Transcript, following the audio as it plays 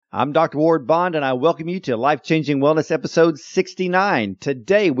I'm Dr. Ward Bond, and I welcome you to Life Changing Wellness episode 69.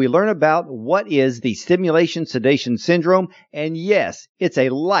 Today, we learn about what is the stimulation sedation syndrome, and yes, it's a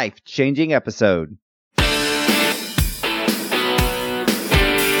life-changing episode.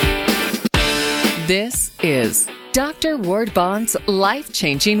 This is Dr. Ward Bond's Life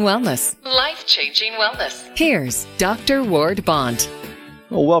Changing Wellness. Life Changing Wellness. Here's Dr. Ward Bond.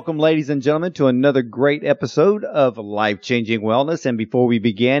 Well, welcome, ladies and gentlemen, to another great episode of Life Changing Wellness. And before we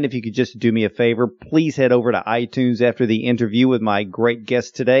begin, if you could just do me a favor, please head over to iTunes after the interview with my great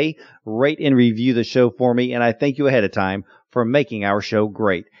guest today. Rate and review the show for me, and I thank you ahead of time for making our show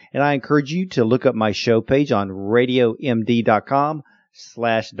great. And I encourage you to look up my show page on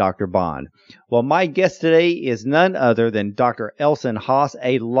radiomd.com/Dr. Bond. Well, my guest today is none other than Dr. Elson Haas,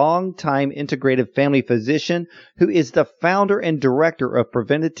 a longtime integrative family physician who is the founder and director of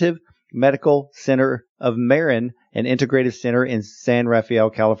Preventative Medical Center of Marin, an integrative center in San Rafael,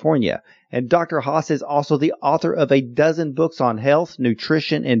 California. And Dr. Haas is also the author of a dozen books on health,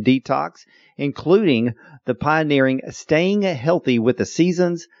 nutrition, and detox, including the pioneering Staying Healthy with the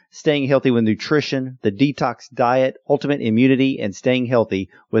Seasons, Staying Healthy with Nutrition, The Detox Diet, Ultimate Immunity, and Staying Healthy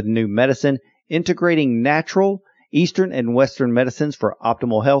with New Medicine, integrating natural, Eastern and Western medicines for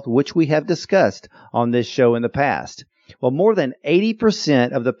optimal health, which we have discussed on this show in the past. Well, more than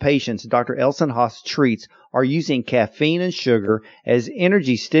 80% of the patients Dr. Elson Haas treats are using caffeine and sugar as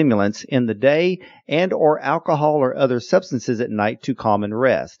energy stimulants in the day and or alcohol or other substances at night to calm and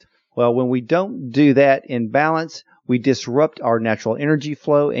rest. Well, when we don't do that in balance, we disrupt our natural energy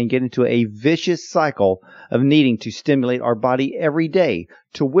flow and get into a vicious cycle of needing to stimulate our body every day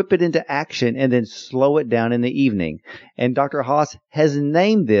to whip it into action and then slow it down in the evening. And Dr. Haas has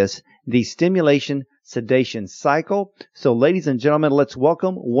named this the stimulation sedation cycle. So, ladies and gentlemen, let's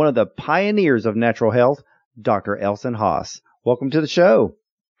welcome one of the pioneers of natural health, Dr. Elson Haas. Welcome to the show.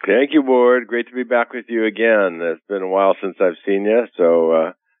 Thank you, Ward. Great to be back with you again. It's been a while since I've seen you,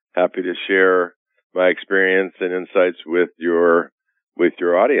 so happy to share my experience and insights with your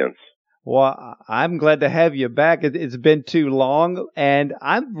audience. Well, I'm glad to have you back. It's been too long, and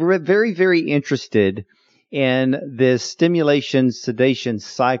I'm very, very interested in this stimulation sedation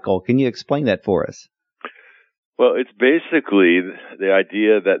cycle. Can you explain that for us? Well, it's basically the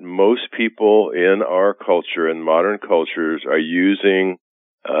idea that most people in our culture, in modern cultures, are using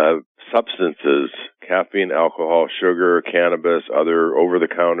substances, caffeine, alcohol, sugar, cannabis, other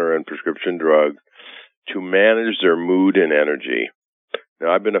over-the-counter and prescription drugs, to manage their mood and energy.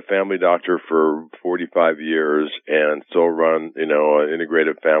 Now, I've been a family doctor for 45 years and still run, an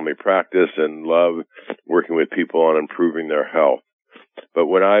integrative family practice and love working with people on improving their health. But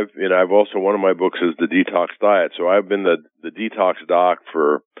when I've also, one of my books is The Detox Diet. So I've been the detox doc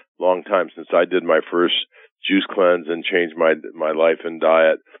for a long time, since I did my first juice cleanse and changed my life and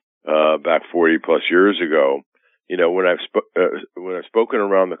diet back 40 plus years ago. When I've spoken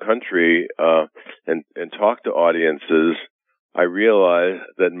around the country and talked to audiences, I realized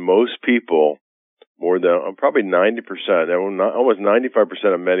that most people, more than probably 90%, almost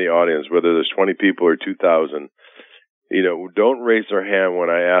 95% of many audience, whether there's 20 people or 2,000, don't raise their hand when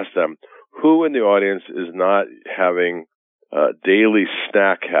I ask them who in the audience is not having daily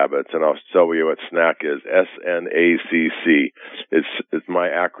snack habits. And I'll tell you what snack is. SNACC. It's my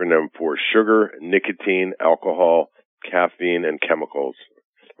acronym for sugar, nicotine, alcohol, caffeine, and chemicals,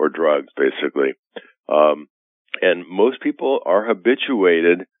 or drugs, basically. And most people are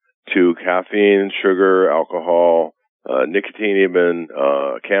habituated to caffeine, sugar, alcohol, nicotine even,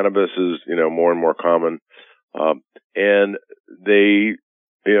 cannabis is, more and more common. And they,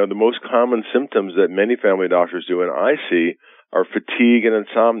 the most common symptoms that many family doctors do and I see are fatigue and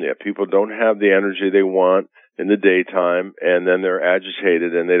insomnia. People don't have the energy they want in the daytime, and then they're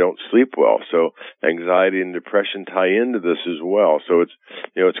agitated and they don't sleep well. So anxiety and depression tie into this as well. So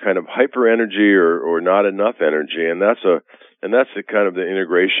it's kind of hyper energy or not enough energy, and that's the kind of the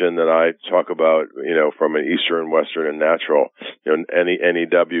integration that I talk about, from an Eastern, Western, and natural.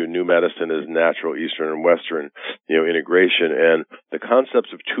 NEW, New Medicine, is natural, Eastern, and Western, integration. And the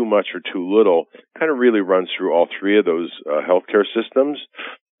concepts of too much or too little kind of really runs through all three of those healthcare systems.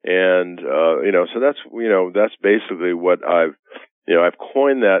 And, so that's basically what I've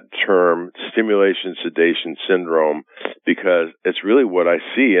coined that term, stimulation sedation syndrome, because it's really what I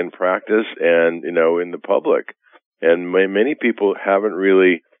see in practice and, in the public. And many people haven't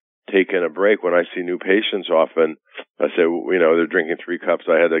really taken a break. When I see new patients often, I say, they're drinking 3 cups.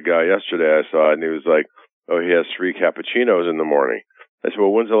 I had a guy yesterday I saw, and he was like, oh, he has 3 cappuccinos in the morning. I said,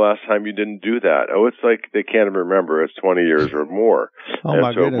 well, when's the last time you didn't do that? Oh, it's like they can't even remember. It's 20 years or more. Oh, and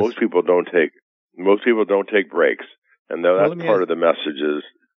my so goodness. most people don't take breaks. And that's part of the message is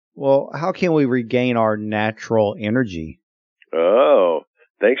Well, how can we regain our natural energy? Oh,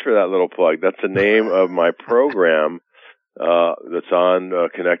 thanks for that little plug. That's the name of my program that's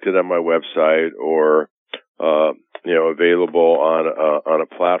connected on my website or available on a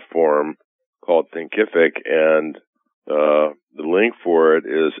platform called Thinkific, and the link for it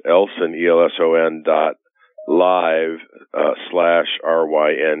is Elson, ELSON.live/RYNE.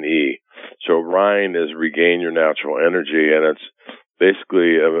 So RYNE is Regain Your Natural Energy, and it's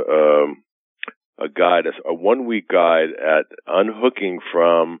basically a guide, a 1-week guide at unhooking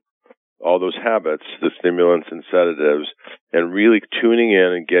from all those habits, the stimulants and sedatives, and really tuning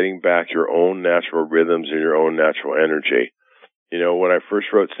in and getting back your own natural rhythms and your own natural energy. When I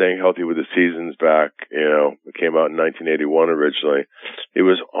first wrote Staying Healthy with the Seasons back, it came out in 1981 originally, it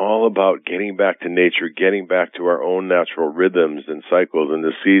was all about getting back to nature, getting back to our own natural rhythms and cycles and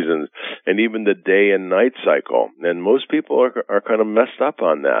the seasons, and even the day and night cycle. And most people are kind of messed up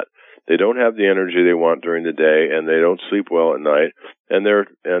on that. They don't have the energy they want during the day, and they don't sleep well at night, and they're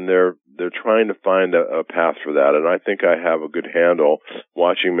trying to find a path for that. And I think I have a good handle,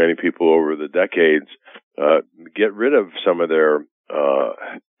 watching many people over the decades get rid of some of their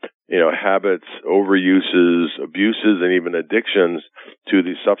habits, overuses, abuses, and even addictions to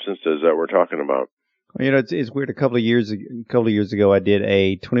these substances that we're talking about. Well, it's weird. A couple of years ago, I did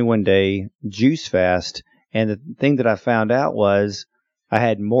a 21-day juice fast, and the thing that I found out was I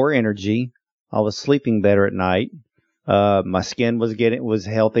had more energy. I was sleeping better at night. My skin was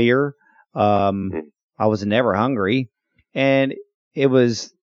healthier. I was never hungry, and it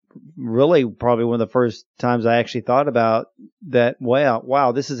was really probably one of the first times I actually thought about that.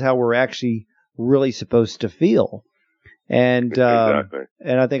 Wow, this is how we're actually really supposed to feel. And exactly.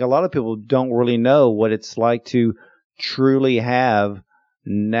 And I think a lot of people don't really know what it's like to truly have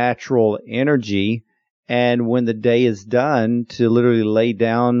natural energy. And when the day is done, to literally lay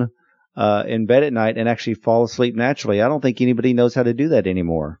down in bed at night and actually fall asleep naturally. I don't think anybody knows how to do that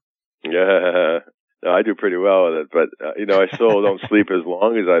anymore. Yeah, no, I do pretty well with it, but I still don't sleep as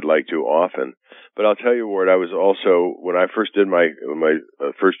long as I'd like to often. But I'll tell you, Ward, I was also, when I first did my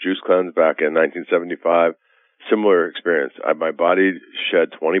first juice cleanse back in 1975, similar experience. My body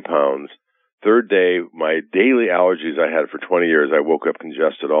shed 20 pounds. Third day, my daily allergies I had for 20 years, I woke up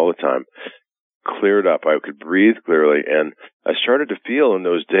congested all the time, cleared up. I could breathe clearly, and I started to feel in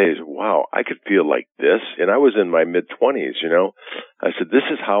those days, wow, I could feel like this. And I was in my mid-20s, I said, this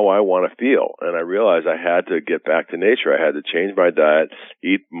is how I want to feel. And I realized I had to get back to nature. I had to change my diet,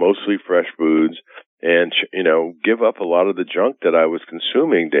 eat mostly fresh foods, and, give up a lot of the junk that I was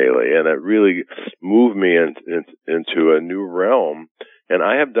consuming daily. And it really moved me into a new realm. And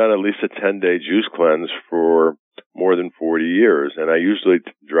I have done at least a 10-day juice cleanse for more than 40 years. And I usually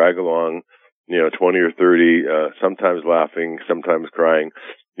drag along 20 or 30, sometimes laughing, sometimes crying,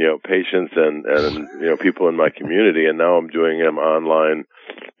 patients and people in my community. And now I'm doing them online,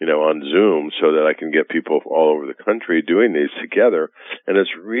 on Zoom, so that I can get people all over the country doing these together. And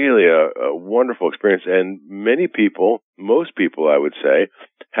it's really a wonderful experience. And most people, I would say,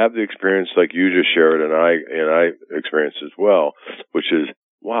 have the experience like you just shared and I experienced as well, which is,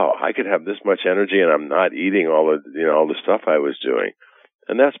 wow, I could have this much energy and I'm not eating all the stuff I was doing.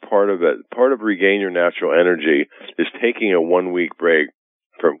 And that's part of it. Part of Regain Your Natural Energy is taking a 1-week break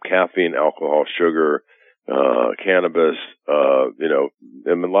from caffeine, alcohol, sugar, cannabis,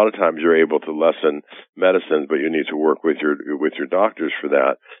 and a lot of times you're able to lessen medicines, but you need to work with your doctors for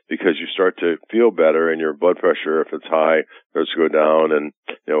that, because you start to feel better and your blood pressure, if it's high, starts to go down, and,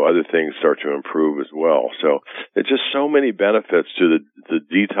 other things start to improve as well. So it's just so many benefits to the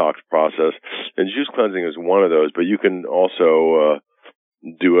detox process, and juice cleansing is one of those, but you can also,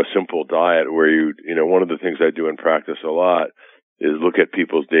 do a simple diet where one of the things I do in practice a lot is look at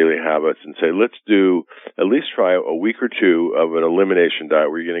people's daily habits and say, let's at least try a week or two of an elimination diet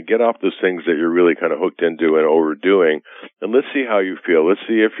where you're going to get off those things that you're really kind of hooked into and overdoing. And let's see how you feel. Let's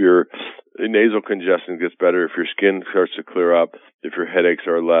see if your nasal congestion gets better, if your skin starts to clear up, if your headaches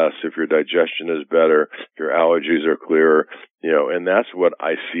are less, if your digestion is better, if your allergies are clearer, and that's what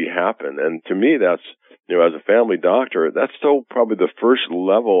I see happen. And to me, that's, as a family doctor, that's still probably the first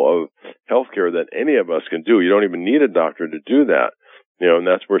level of healthcare that any of us can do. You don't even need a doctor to do that. And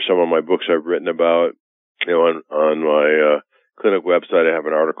that's where some of my books I've written about, on my clinic website, I have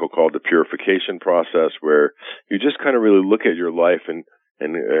an article called The Purification Process, where you just kind of really look at your life and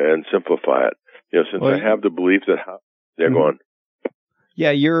simplify it. Since I have the belief that go on.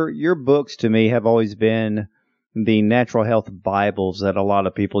 Yeah, your books to me have always been the natural health Bibles that a lot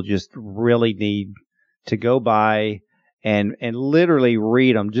of people just really need to go by and literally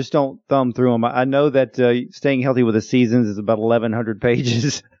read them. Just don't thumb through them. I know that Staying Healthy with the Seasons is about 1,100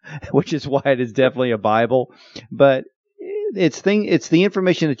 pages. which is why it is definitely a Bible. But it's the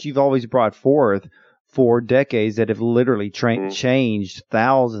information that you've always brought forth for decades that have literally changed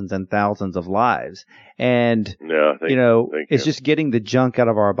thousands and thousands of lives. And it's just getting the junk out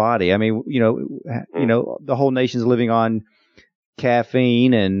of our body. I mean, the whole nation's living on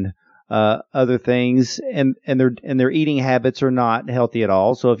caffeine and other things, and their eating habits are not healthy at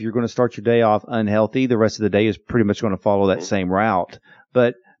all. So if you're going to start your day off unhealthy, the rest of the day is pretty much going to follow that same route.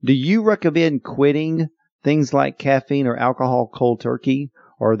 But do you recommend quitting things like caffeine or alcohol cold turkey?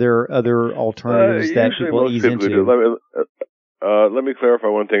 Or are there other alternatives that people ease into? Let me clarify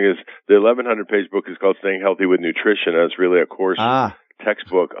one thing. Is the 1,100-page book is called Staying Healthy with Nutrition, and it's really a course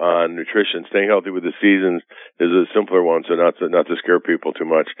textbook on nutrition. Staying Healthy with the Seasons is a simpler one, so not to scare people too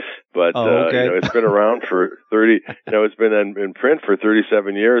much. But it's been around for 30. It's been in print for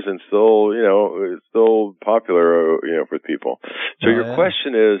 37 years, and still, it's still popular, for people. So your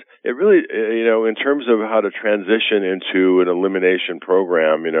question is, it really, in terms of how to transition into an elimination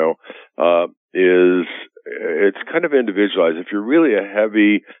program, it's kind of individualized. If you're really a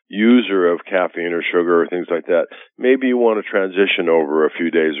heavy user of caffeine or sugar or things like that, maybe you want to transition over a few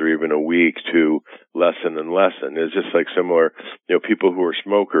days or even a week to lessen and lessen. It's just like similar, people who are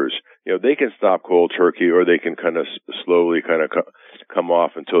smokers, they can stop cold turkey, or they can kind of slowly kind of come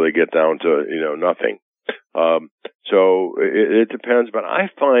off until they get down to, nothing. So it depends, but I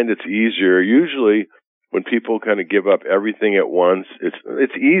find it's easier usually when people kind of give up everything at once.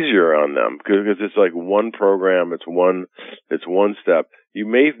 It's easier on them because it's like one program, it's one step. You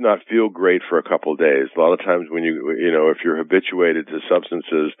may not feel great for a couple of days. A lot of times when if you're habituated to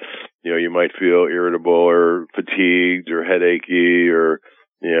substances, you might feel irritable or fatigued or headachy or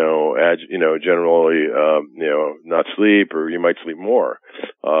generally not sleep, or you might sleep more.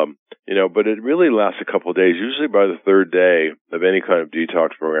 But it really lasts a couple of days. Usually by the third day of any kind of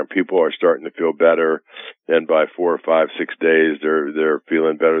detox program, people are starting to feel better. And by 4 or 5, 6 days, they're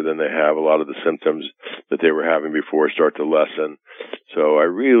feeling better than they have. A lot of the symptoms that they were having before start to lessen. So I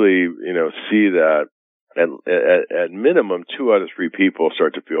really, see that at minimum 2 out of 3 people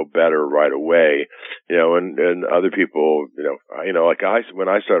start to feel better right away, and other people, when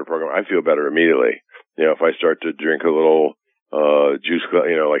I start a program, I feel better immediately. If I start to drink a little juice,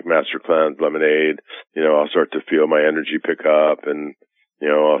 like Master Cleanse lemonade, I'll start to feel my energy pick up, and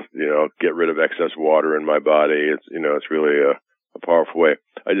I'll get rid of excess water in my body. It's really a powerful way.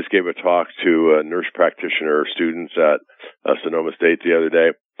 I just gave a talk to nurse practitioner students at Sonoma State the other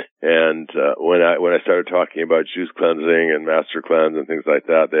day, and when I started talking about juice cleansing and Master Cleanse and things like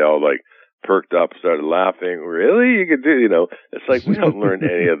that, they all perked up, started laughing. Really? You could do, it's like we don't learn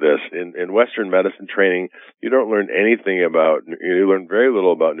any of this. In Western medicine training, you don't learn anything about, you learn very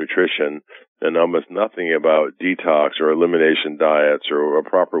little about nutrition and almost nothing about detox or elimination diets or a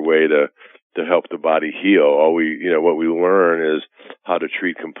proper way to help the body heal. All what we learn is how to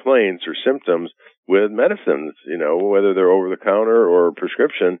treat complaints or symptoms with medicines, whether they're over the counter or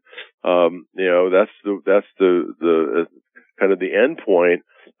prescription. That's the kind of the end point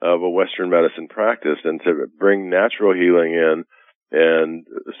of a Western medicine practice, and to bring natural healing in and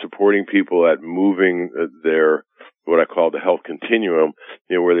supporting people at moving their, what I call the health continuum,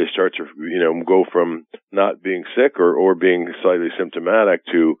 where they start to, go from not being sick or being slightly symptomatic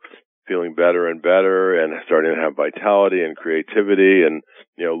to feeling better and better and starting to have vitality and creativity and,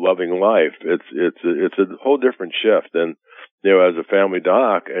 loving life. It's a whole different shift. And, as a family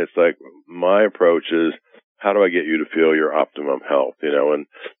doc, it's like my approach is, how do I get you to feel your optimum health? And,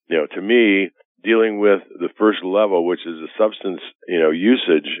 to me, dealing with the first level, which is the substance,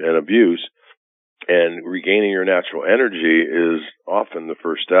 usage and abuse, and regaining your natural energy is often the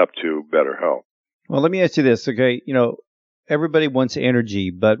first step to better health. Well, let me ask you this, okay? Everybody wants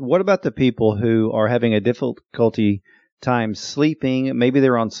energy, but what about the people who are having a difficulty time sleeping? Maybe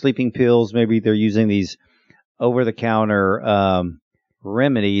they're on sleeping pills. Maybe they're using these over-the-counter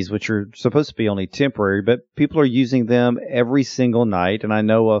remedies, which are supposed to be only temporary, but people are using them every single night. And I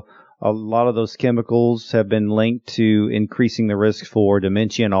know a lot of those chemicals have been linked to increasing the risk for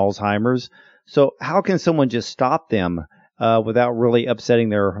dementia and Alzheimer's. So how can someone just stop them without really upsetting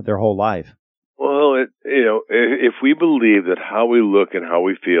their whole life? Well, if we believe that how we look and how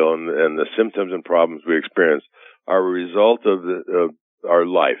we feel and the symptoms and problems we experience are a result of our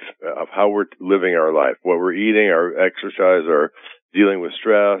life, of how we're living our life, what we're eating, our exercise, our dealing with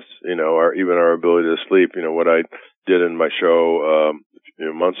stress, even our ability to sleep, what I did in my show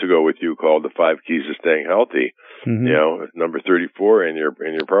months ago with you called the 5 Keys to Staying Healthy, number 34 in your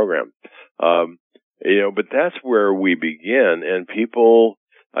program. But that's where we begin, and people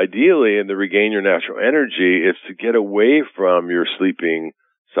ideally, and to regain your natural energy, is to get away from your sleeping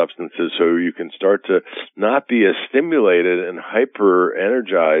substances so you can start to not be as stimulated and hyper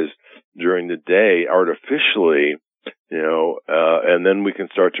energized during the day artificially, and then we can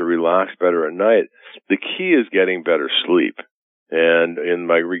start to relax better at night. The key is getting better sleep. And in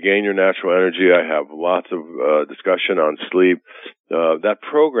my Regain Your Natural Energy, I have lots of discussion on sleep. That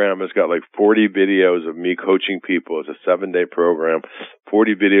program has got like 40 videos of me coaching people. It's a 7-day program,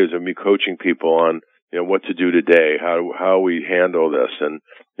 40 videos of me coaching people on what to do today, how we handle this. And,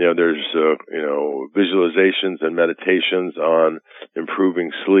 there's, visualizations and meditations on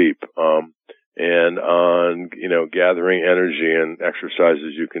improving sleep, and on, gathering energy and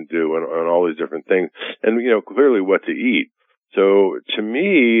exercises you can do and all these different things. And, clearly what to eat. So to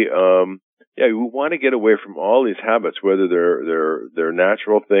me, we want to get away from all these habits, whether they're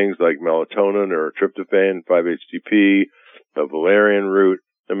natural things like melatonin or tryptophan, 5-HTP, valerian root.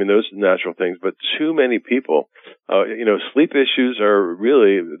 I mean, those are natural things, but too many people, sleep issues are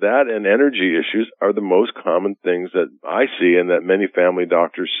really, that and energy issues are the most common things that I see and that many family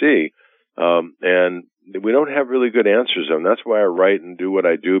doctors see. And we don't have really good answers on. That's why I write and do what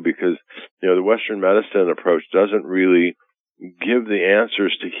I do, because, the Western medicine approach doesn't really give the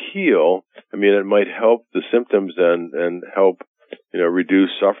answers to heal. I mean, it might help the symptoms and help, reduce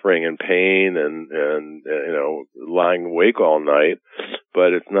suffering and pain and lying awake all night,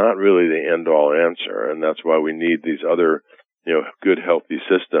 but it's not really the end all answer. And that's why we need these other, good healthy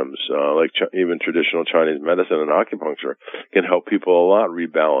systems, like even traditional Chinese medicine and acupuncture can help people a lot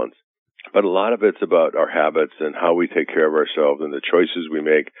rebalance. But a lot of it's about our habits and how we take care of ourselves and the choices we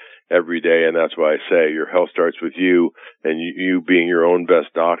make every day. And that's why I say your health starts with you, and you being your own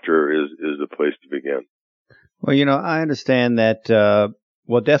best doctor is the place to begin. Well, I understand that,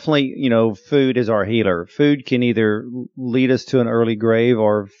 definitely, food is our healer. Food can either lead us to an early grave,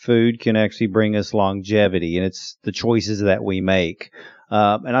 or food can actually bring us longevity, and it's the choices that we make.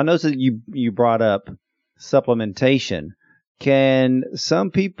 And I know that you brought up supplementation. Can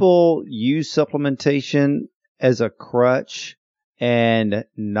some people use supplementation as a crutch and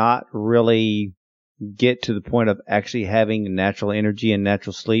not really get to the point of actually having natural energy and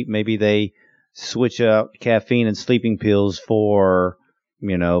natural sleep? Maybe they switch out caffeine and sleeping pills for,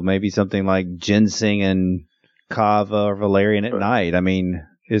 maybe something like ginseng and kava or valerian at night. I mean,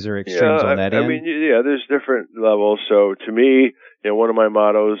 is there extremes on that end? I mean, there's different levels. So to me, one of my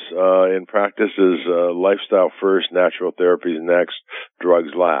mottos in practice is lifestyle first, natural therapies next,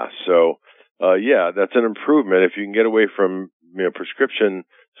 drugs last. So, that's an improvement. If you can get away from, prescription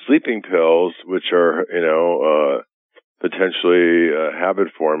sleeping pills, which are, potentially habit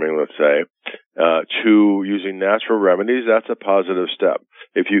forming, let's say, to using natural remedies, that's a positive step.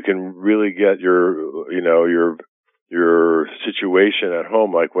 If you can really get your situation at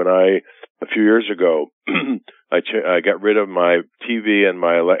home, like when a few years ago, I got rid of my TV and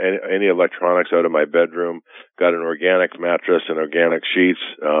any electronics out of my bedroom, got an organic mattress and organic sheets,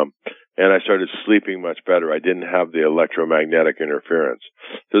 and I started sleeping much better. I didn't have the electromagnetic interference.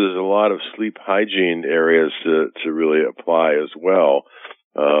 So there's a lot of sleep hygiene areas to really apply as well.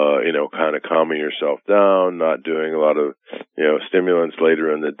 Kind of calming yourself down, not doing a lot of, stimulants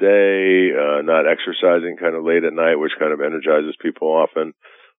later in the day, not exercising kind of late at night, which kind of energizes people often.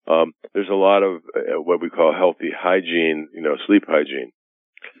 There's a lot of what we call healthy hygiene, sleep hygiene.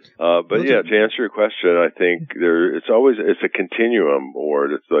 To answer your question, I think it's a continuum,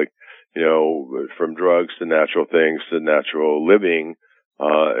 or it's like, from drugs to natural things to natural living.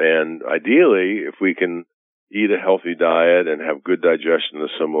 And ideally, if we can eat a healthy diet and have good digestion and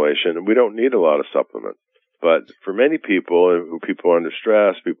assimilation, we don't need a lot of supplements. But for many people under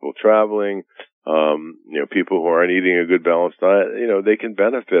stress, people traveling, people who aren't eating a good balanced diet, they can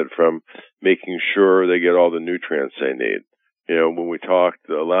benefit from making sure they get all the nutrients they need. When we talked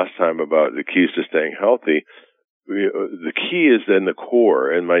last time about the keys to staying healthy, the key is in the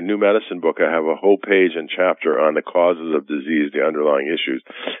core. In my new medicine book, I have a whole page and chapter on the causes of disease, the underlying issues.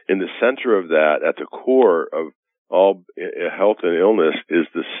 In the center of that, at the core of all health and illness, is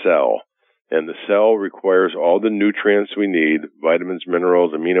the cell. And the cell requires all the nutrients we need, vitamins,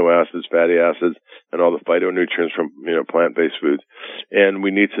 minerals, amino acids, fatty acids, and all the phytonutrients from, plant-based foods. And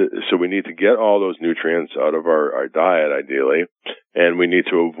we need to get all those nutrients out of our diet, ideally. And we need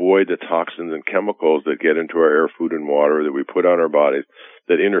to avoid the toxins and chemicals that get into our air, food, and water that we put on our bodies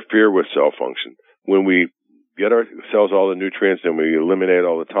that interfere with cell function. When we get our cells all the nutrients and we eliminate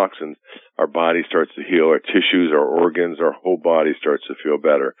all the toxins, our body starts to heal, our tissues, our organs, our whole body starts to feel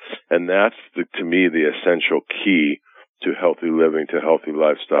better. And that's, to me, the essential key to healthy living, to healthy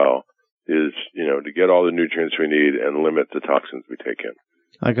lifestyle, is, to get all the nutrients we need and limit the toxins we take in.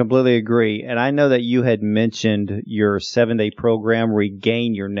 I completely agree. And I know that you had mentioned your 7-day program,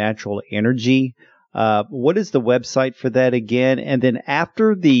 Regain Your Natural Energy. What is the website for that again? And then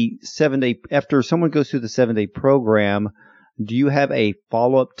after after someone goes through the 7-day program, do you have a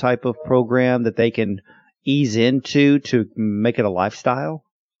follow-up type of program that they can ease into to make it a lifestyle?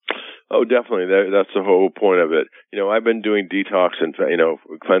 Oh, definitely. That's the whole point of it. I've been doing detox and,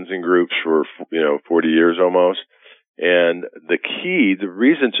 cleansing groups for, 40 years almost. And the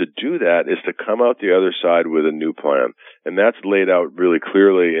reason to do that is to come out the other side with a new plan. And that's laid out really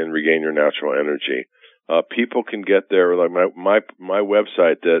clearly in Regain Your Natural Energy. People can get there, like my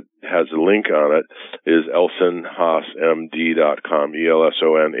website that has a link on it is elsonhaasmd.com,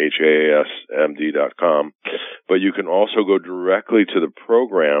 ELSONHAASMD.com. But you can also go directly to the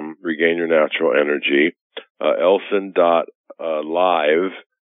program, Regain Your Natural Energy,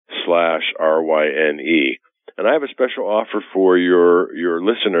 elson.live/RYNE. And I have a special offer for your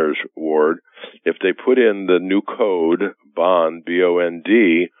listeners, Ward. If they put in the new code, BOND,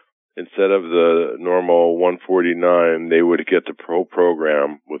 BOND, instead of the normal $149, they would get the pro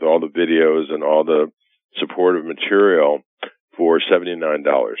program with all the videos and all the supportive material for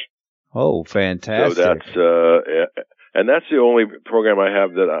 $79. Oh, fantastic! So that's the only program I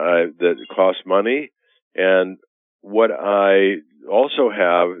have that costs money. And what I also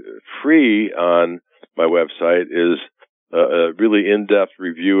have free on my website is a really in-depth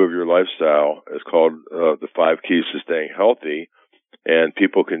review of your lifestyle. It's called The 5 Keys to Staying Healthy. And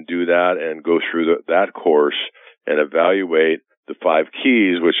people can do that and go through that course and evaluate the 5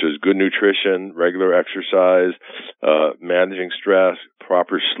 keys, which is good nutrition, regular exercise, managing stress,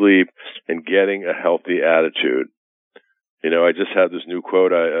 proper sleep, and getting a healthy attitude. I just had this new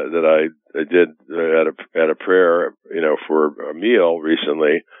quote that I did at a prayer, for a meal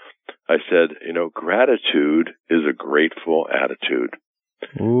recently. I said, gratitude is a grateful attitude.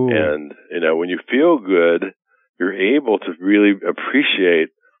 Ooh. And, when you feel good, you're able to really appreciate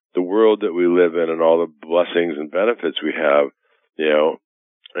the world that we live in and all the blessings and benefits we have.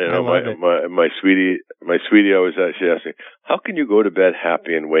 My sweetie always she asked me, how can you go to bed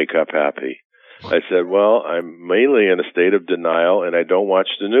happy and wake up happy? I said, well, I'm mainly in a state of denial and I don't watch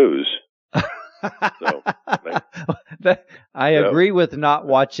the news. So, I agree with not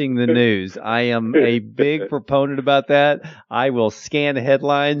watching the news. I am a big proponent about that. I will scan the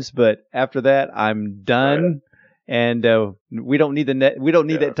headlines, but after that, I'm done. Right. And we don't need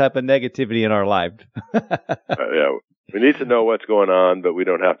that type of negativity in our life. We need to know what's going on, but we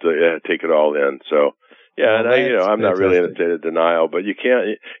don't have to take it all in. So, I'm not really in a state of denial, but you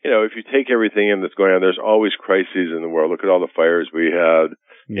can't. If you take everything in that's going on, there's always crises in the world. Look at all the fires we had.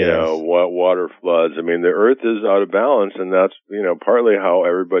 Yes. Water floods. I mean, the earth is out of balance, and that's partly how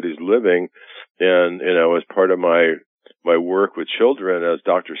everybody's living. And as part of my work with children as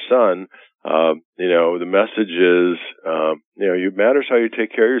Dr. Sun. The message is, it matters how you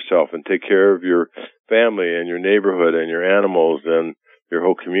take care of yourself and take care of your family and your neighborhood and your animals and your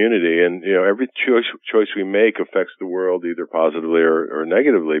whole community. And, every choice we make affects the world either positively or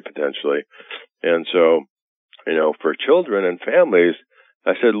negatively potentially. And so, for children and families,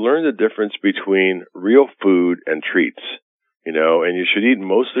 I said, learn the difference between real food and treats. And you should eat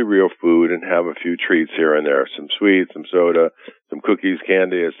mostly real food and have a few treats here and there, some sweets, some soda, some cookies,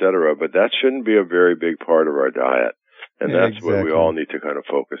 candy, etc. But that shouldn't be a very big part of our diet. And that's exactly what we all need to kind of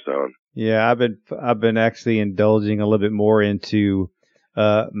focus on. Yeah, I've been actually indulging a little bit more into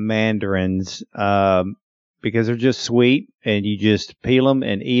mandarins because they're just sweet and you just peel them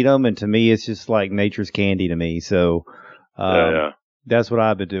and eat them. And to me, it's just like nature's candy to me. So that's what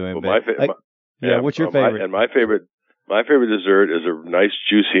I've been doing. Well, what's your favorite? My favorite dessert is a nice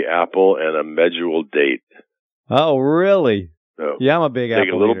juicy apple and a medjool date. Oh, really? So I'm a big apple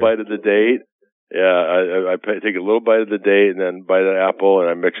eater. Take a little bite of the date. Yeah, I take a little bite of the date and then bite of the apple and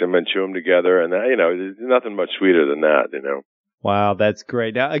I mix them and chew them together. And there's nothing much sweeter than that, Wow, that's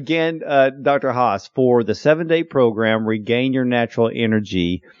great. Now, again, Dr. Haas, for the 7-day program, Regain Your Natural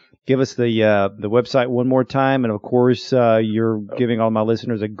Energy, give us the website one more time. And, of course, you're giving all my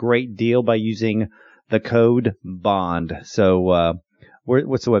listeners a great deal by using the code BOND. So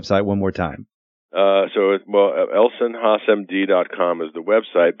what's the website one more time? elsonhaasmd.com is the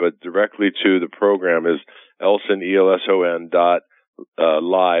website, but directly to the program is elson, ELSON.live,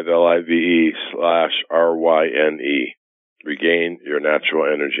 LIVE/RYNE. Regain Your Natural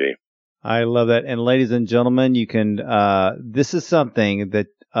Energy. I love that. And ladies and gentlemen, you can, this is something that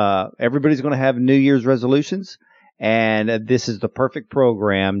everybody's going to have New Year's resolutions. And this is the perfect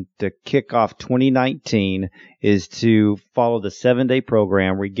program to kick off 2019 is to follow the 7-day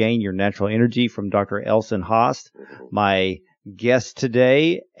program, Regain Your Natural Energy from Dr. Elson Haas. My guest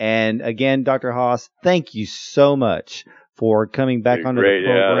today. And again, Dr. Haas, thank you so much for coming back onto the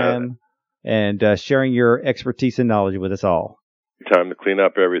program and sharing your expertise and knowledge with us all. Time to clean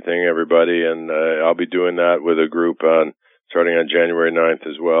up everything, everybody, and I'll be doing that with a group starting on January 9th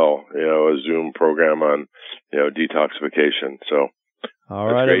as well, a Zoom program on, detoxification. So,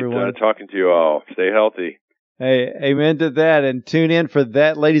 all right, great, everyone. Talking to you all. Stay healthy. Hey, amen to that. And tune in for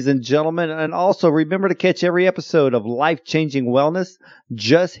that, ladies and gentlemen. And also remember to catch every episode of Life Changing Wellness.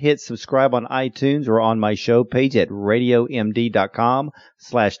 Just hit subscribe on iTunes or on my show page at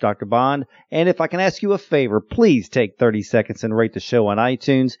radiomd.com/Dr. Bond. And if I can ask you a favor, please take 30 seconds and rate the show on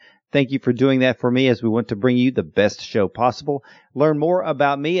iTunes. Thank you for doing that for me as we want to bring you the best show possible. Learn more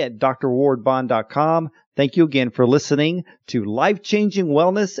about me at drwardbond.com. Thank you again for listening to Life Changing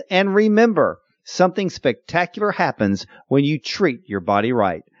Wellness. And remember, something spectacular happens when you treat your body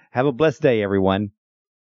right. Have a blessed day, everyone.